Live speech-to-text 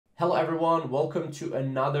Hello everyone, welcome to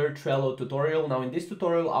another Trello tutorial. Now in this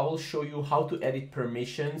tutorial I will show you how to edit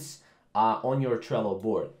permissions on your Trello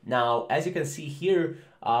board. Now as you can see here,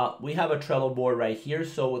 we have a Trello board right here.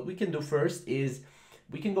 So what we can do first is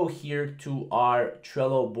we can go here to our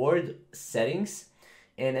Trello board settings.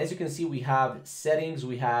 And as you can see, we have settings,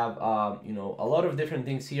 we have a lot of different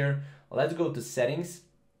things here. Let's go to settings.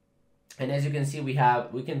 And as you can see, we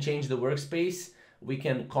can change the workspace. We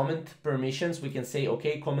can comment permissions. We can say,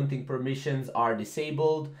 okay, commenting permissions are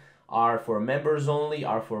disabled, are for members only,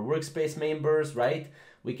 are for workspace members, right?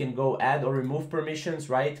 We can go add or remove permissions,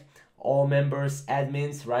 right? All members,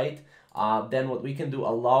 admins, right? Then what we can do,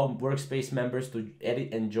 allow workspace members to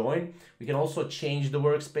edit and join. We can also change the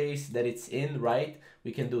workspace that it's in, right?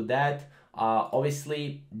 We can do that.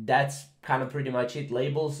 Obviously, that's kind of pretty much it.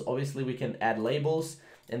 Labels, obviously we can add labels.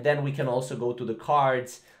 And then we can also go to the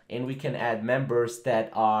cards and we can add members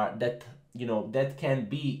that can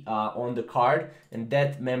be on the card, and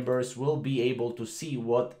that members will be able to see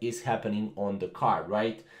what is happening on the card,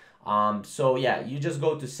 right? So yeah, you just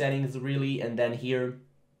go to settings really, and then here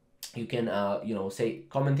you can say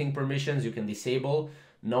commenting permissions. You can disable,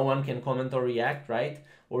 no one can comment or react, right?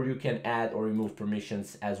 Or you can add or remove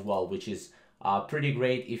permissions as well, which is pretty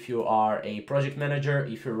great if you are a project manager.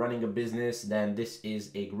 If you're running a business, then this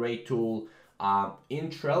is a great tool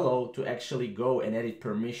in Trello to actually go and edit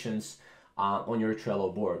permissions on your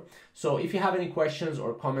Trello board. So if you have any questions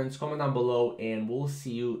or comments, comment down below, and we'll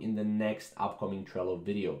see you in the next upcoming Trello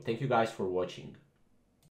video. Thank you guys for watching.